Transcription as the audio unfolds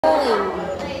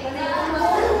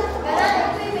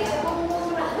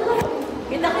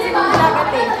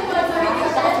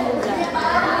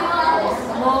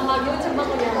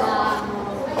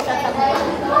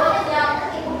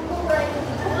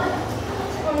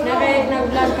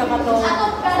nag-vlog ka to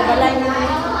sa balay mo.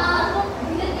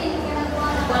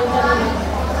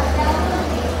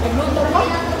 Nagluto pa?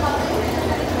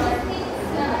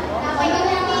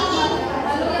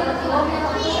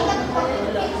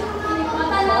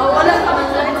 Wala ka man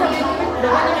lang sa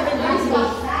dawa na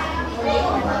nag-business.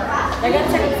 Dagan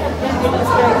sa yan dito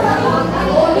sa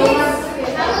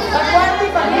pagwanti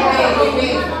pa ni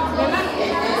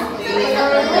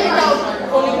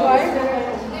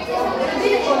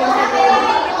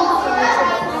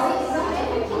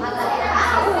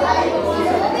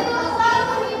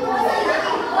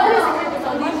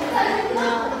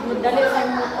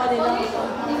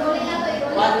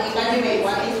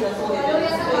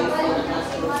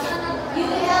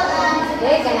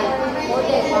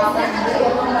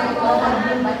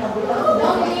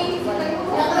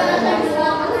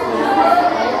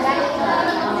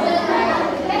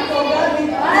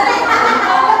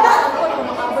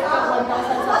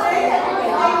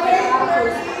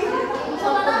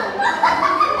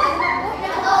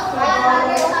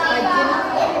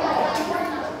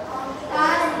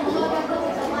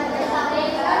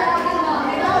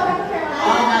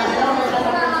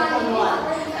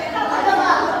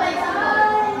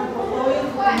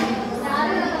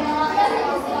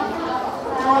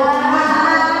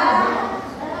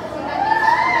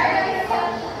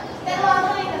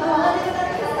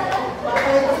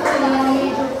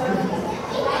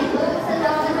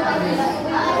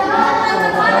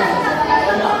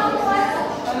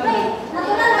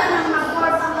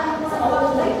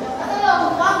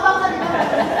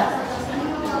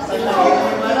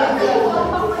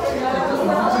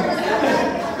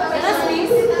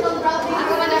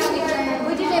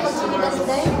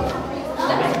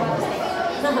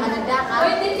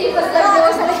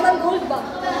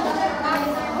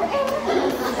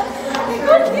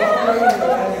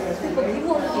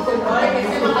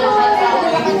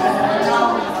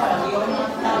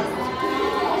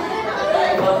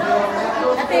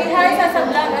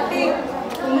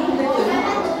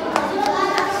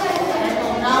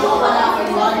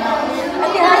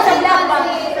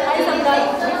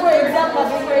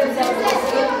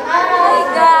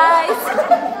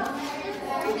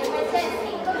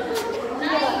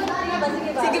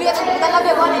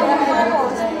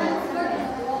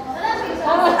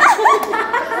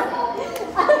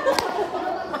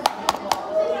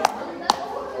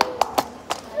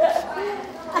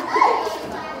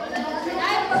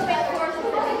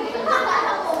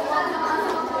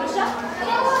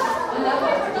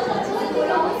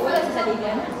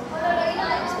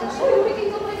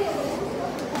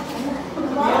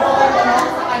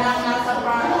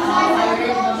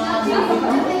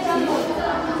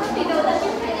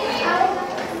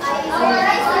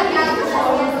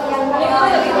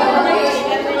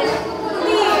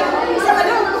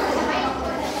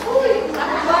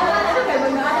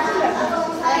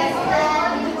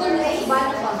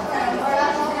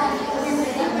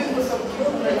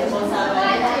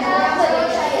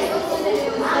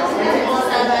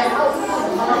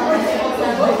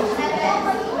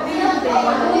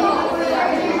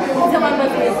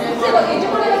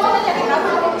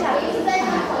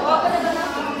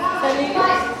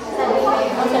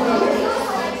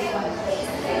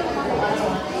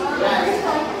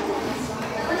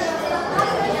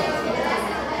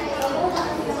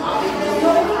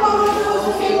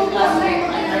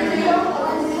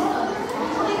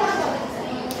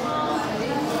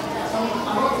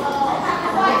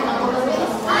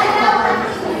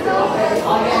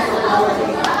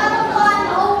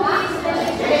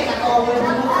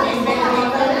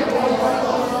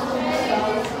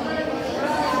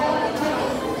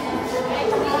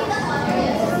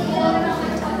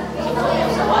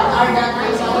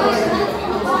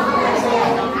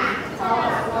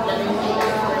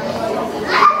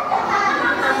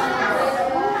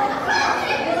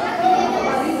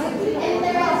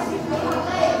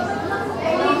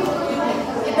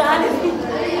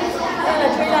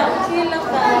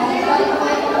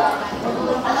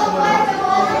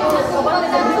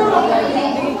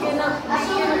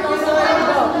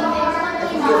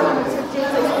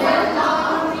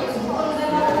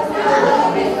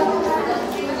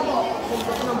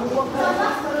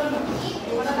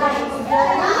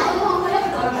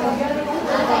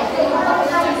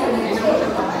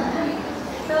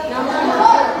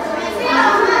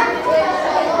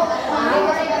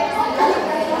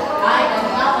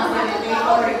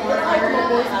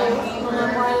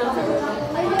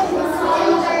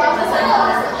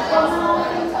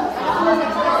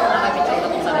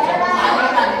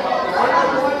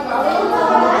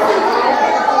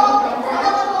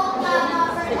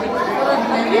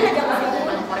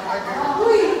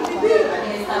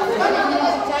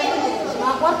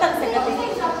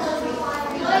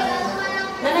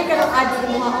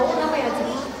Mauuna na may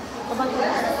adyo. Kabanto.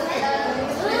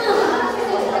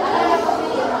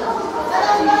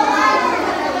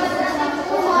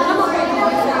 Ano mo kayo?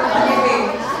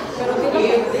 Pero dito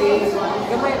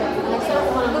gamay na. Nagsarap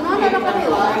mo lang. Ano na kami?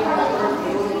 Oo,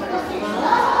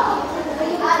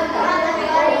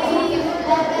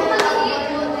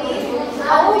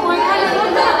 mga ano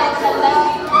na.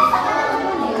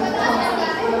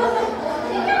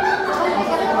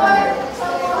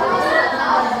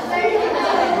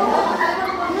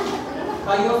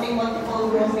 By using multiple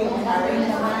roaming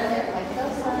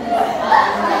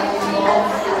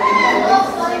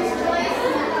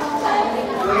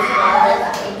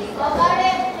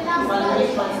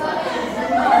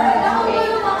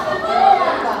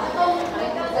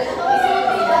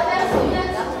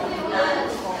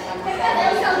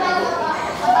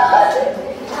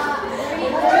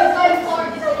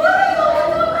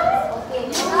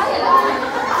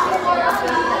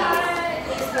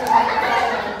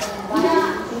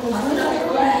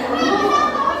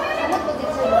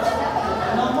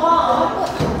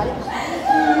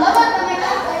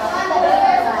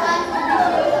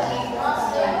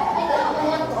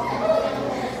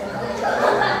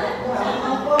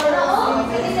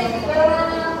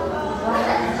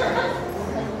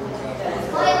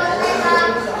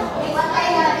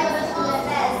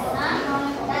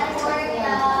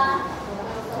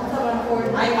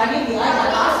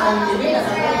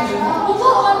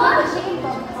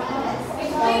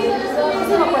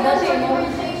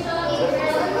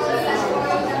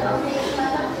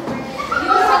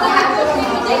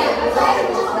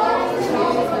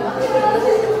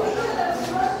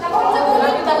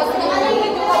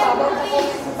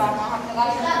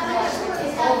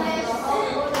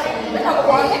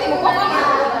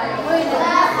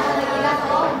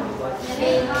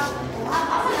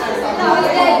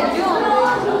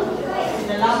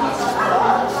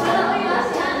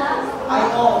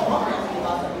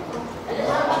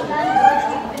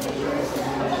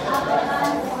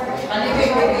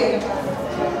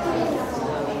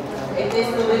It is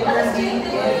to determine if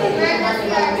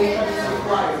evaluation is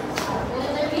required.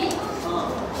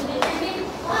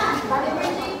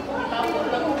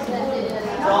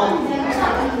 Wrong.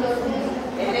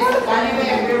 It is to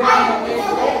everyone.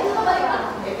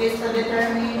 It is to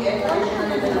determine if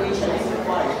additional evaluation is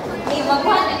required.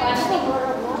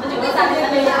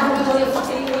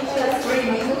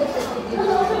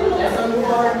 Lesson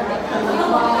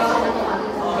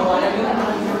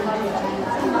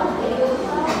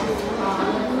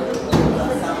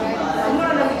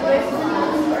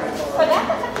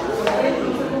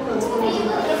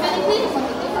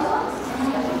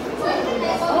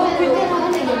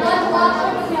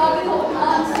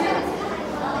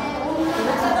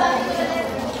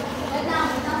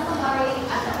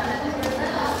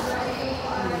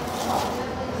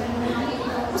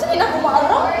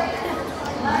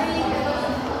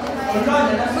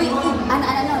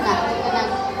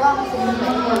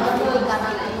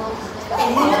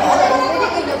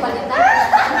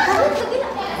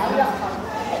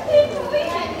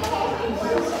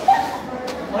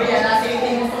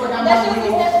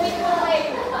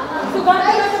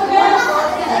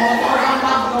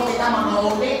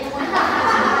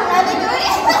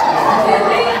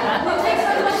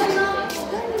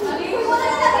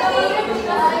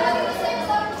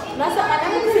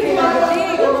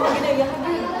次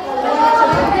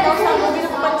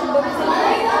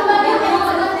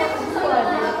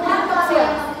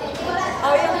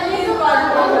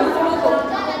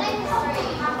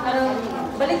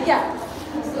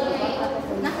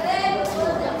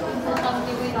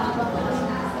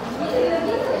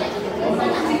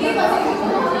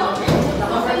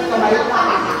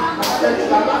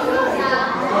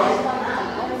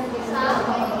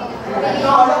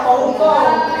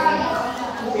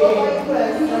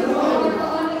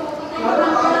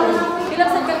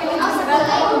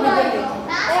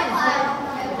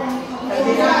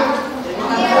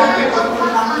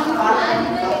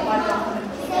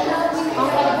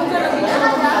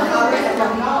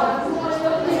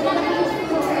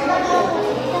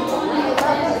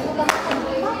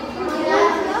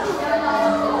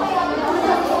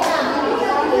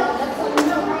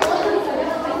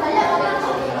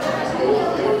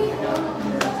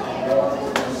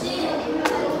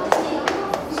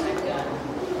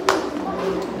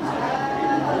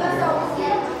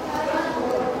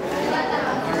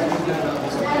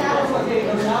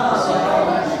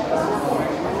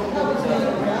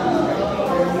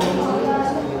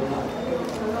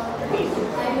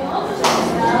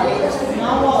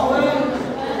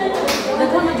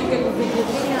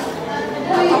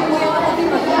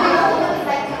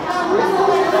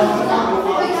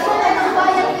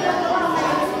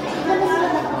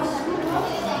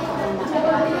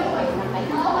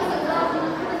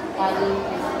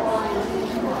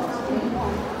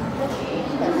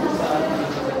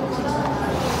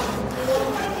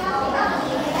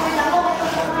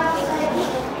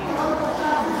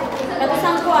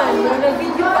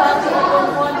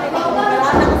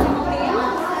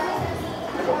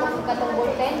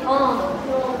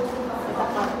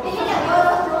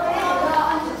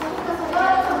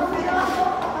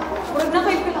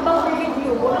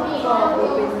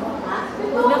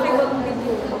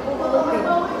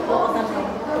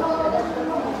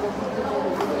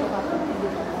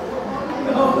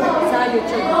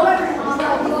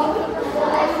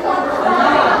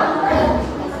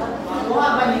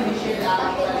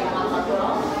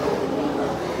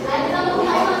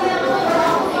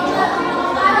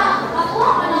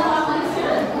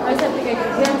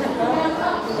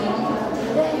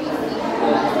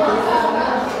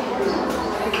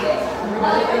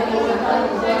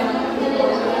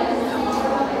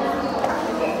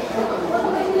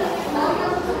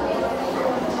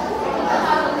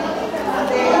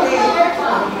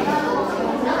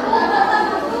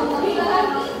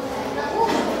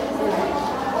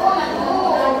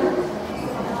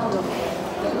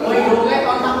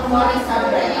Kasi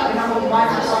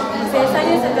saan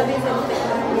yun sa gabi sa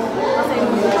kasi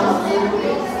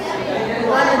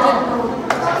wala dyan.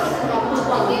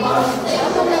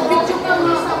 Atong nag-picture ka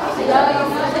mo. Sila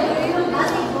yung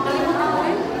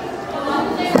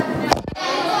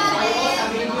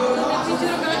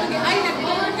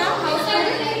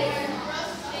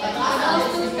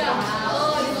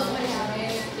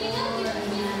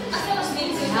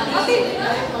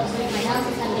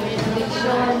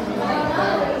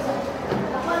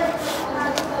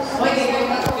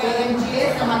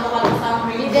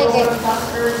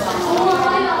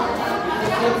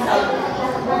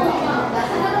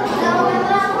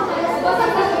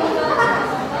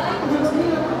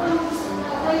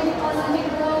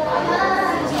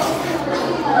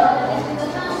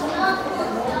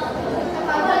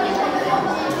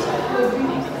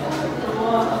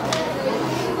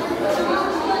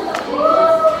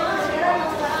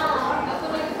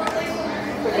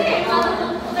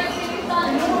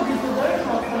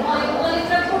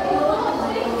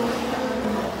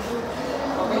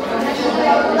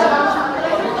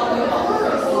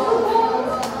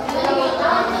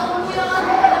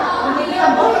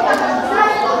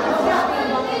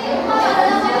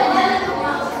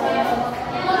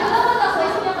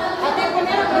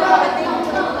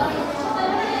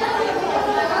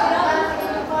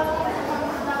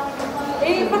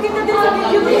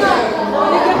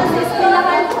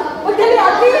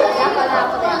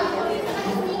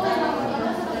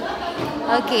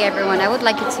Okay, everyone, I would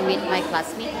like you to meet my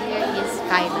classmate. Here is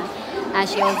Kyla.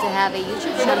 She also have a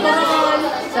YouTube channel.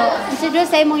 So,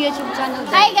 introduce sa imong YouTube channel.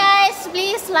 Hi guys,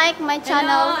 please like my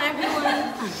channel.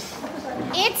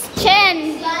 It's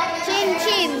Chen.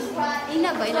 Chin.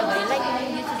 Ina ba? Like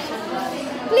your YouTube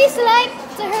channel. Please like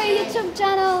to her YouTube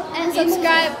channel and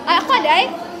subscribe. Ako day,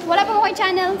 wala pa mo kay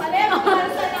channel.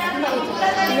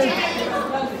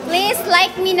 Please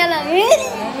like me na lang.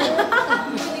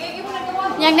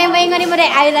 Yang name mo mo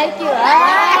I like you.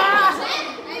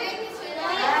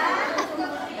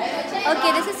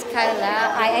 Okay, this is Kyla.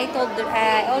 I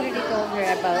already told her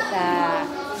about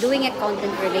doing a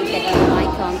content related to my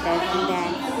content, and then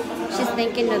she's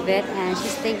thinking of it and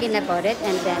she's thinking about it,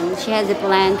 and then she has a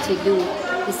plan to do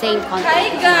the same content. Hi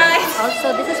guys.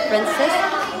 Also, this is Princess.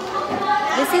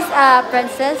 This is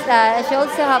Princess. She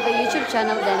also have a YouTube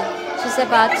channel. Then she's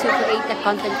about to create a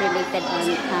content related on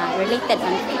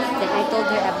Then I told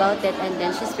her about it, and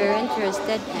then she's very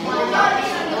interested. And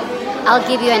I'll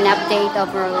give you an update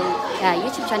of her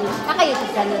YouTube channel. Kaka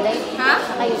YouTube channel, right? Ha?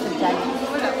 Kaka YouTube channel.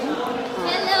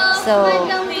 Hello. So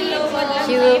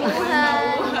she will.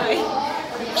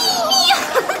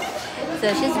 So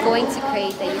she's going to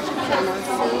create a YouTube channel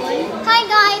soon. Hi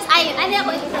guys. Hi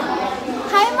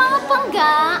mga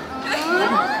pangga.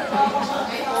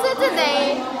 So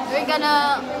today we're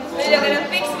gonna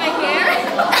fix my hair.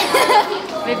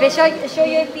 Maybe show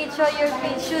your feet,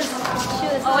 shoes.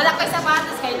 Oh, wala kay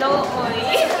sapatos kay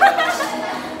Lokoy.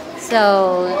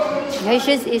 So her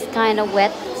shoes is kind of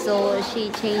wet, so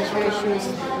she changed her shoes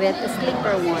with a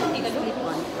slipper one.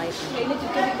 Like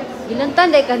ilan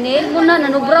tanday ka nail mo na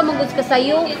nanubra manggod ka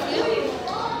sayo.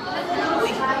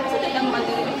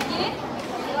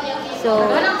 So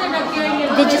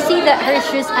did you see that her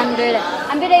shoes under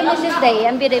mo shoes day?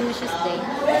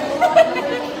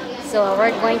 So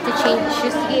we're going to change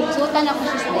shoes game. Suotan ako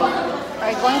shoes day.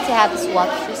 We're going to have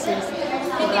swap shoes since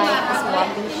we like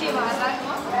swapping shoes.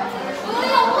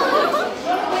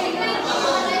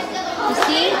 You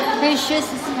see, her shoes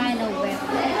is kind of wet.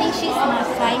 I think she's my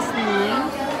size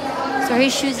 9. So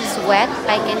her shoes is wet.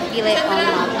 I can feel it on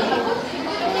my feet.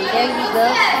 And there you go.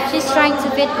 She's trying to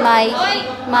fit my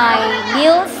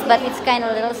heels, but it's kind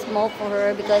of a little small for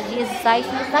her because she is size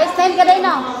 10 ka rin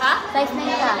now. Huh? Size 9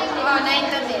 ka. Oh,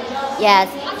 9 to 10. Yes,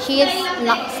 she is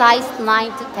size 9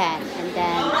 to 10, and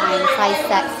then I'm size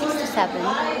 6 to 7.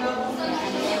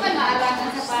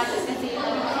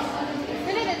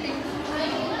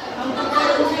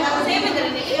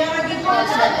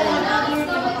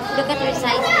 Look at her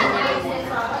size and everything.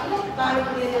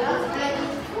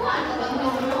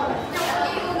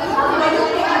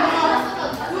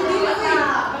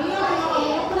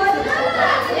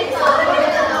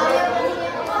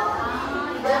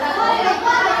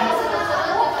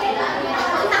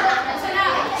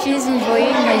 She's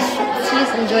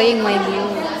enjoying my view.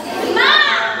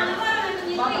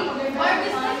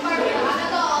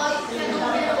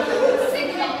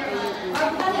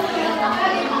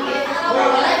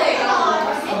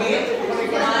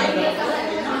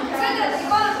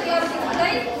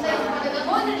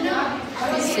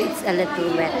 So it's a little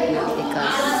wet now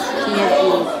because she has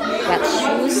the wet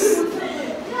shoes.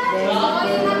 There you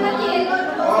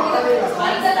go.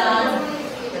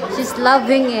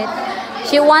 loving it.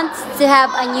 She wants to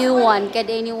have a new one. Can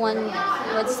anyone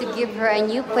wants to give her a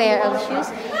new pair of shoes?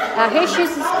 Her shoes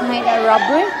is kind of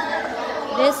rubber.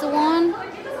 This one.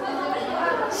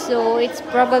 So it's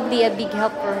probably a big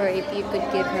help for her if you could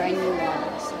give her a new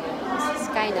one. So this is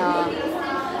kind of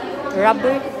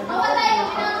rubber.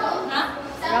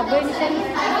 Rubber na siya.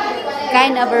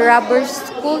 Kind of a rubber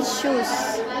school shoes.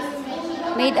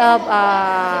 Made of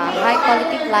high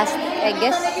quality plastic, I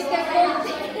guess.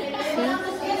 See?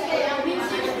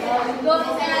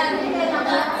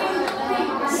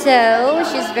 So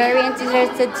she's very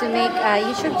interested to make a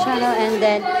YouTube channel, and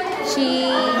then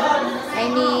she's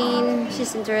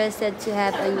interested to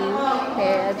have a new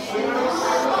pair of shoes.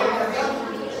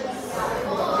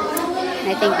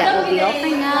 And I think that will be all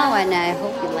for now, and I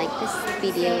hope you like this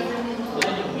video.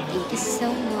 Thank you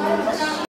so much.